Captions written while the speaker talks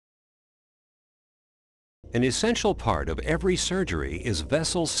An essential part of every surgery is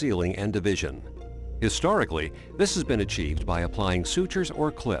vessel sealing and division. Historically, this has been achieved by applying sutures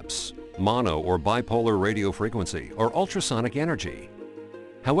or clips, mono or bipolar radiofrequency, or ultrasonic energy.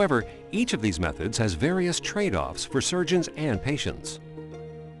 However, each of these methods has various trade-offs for surgeons and patients.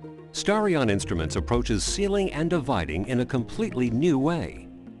 Starion Instruments approaches sealing and dividing in a completely new way.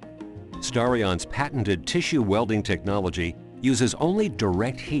 Starion's patented tissue welding technology uses only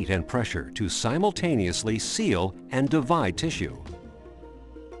direct heat and pressure to simultaneously seal and divide tissue.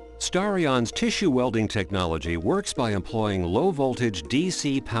 Starion's tissue welding technology works by employing low-voltage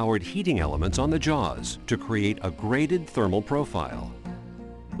DC-powered heating elements on the jaws to create a graded thermal profile.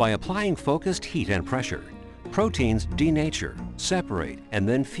 By applying focused heat and pressure, proteins denature, separate, and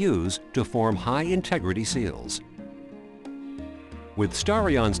then fuse to form high-integrity seals. With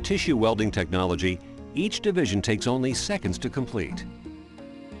Starion's tissue welding technology, each division takes only seconds to complete.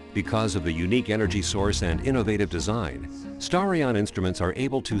 Because of the unique energy source and innovative design, Starion Instruments are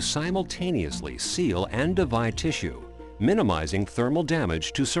able to simultaneously seal and divide tissue, minimizing thermal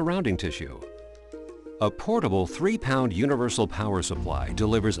damage to surrounding tissue. A portable 3-pound universal power supply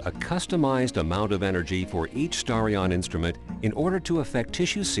delivers a customized amount of energy for each Starion instrument in order to effect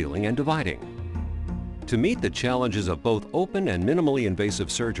tissue sealing and dividing. To meet the challenges of both open and minimally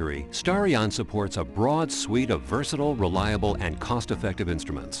invasive surgery, Starion supports a broad suite of versatile, reliable, and cost-effective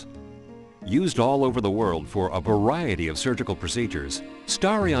instruments. Used all over the world for a variety of surgical procedures,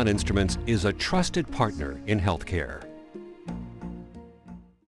 Starion Instruments is a trusted partner in healthcare.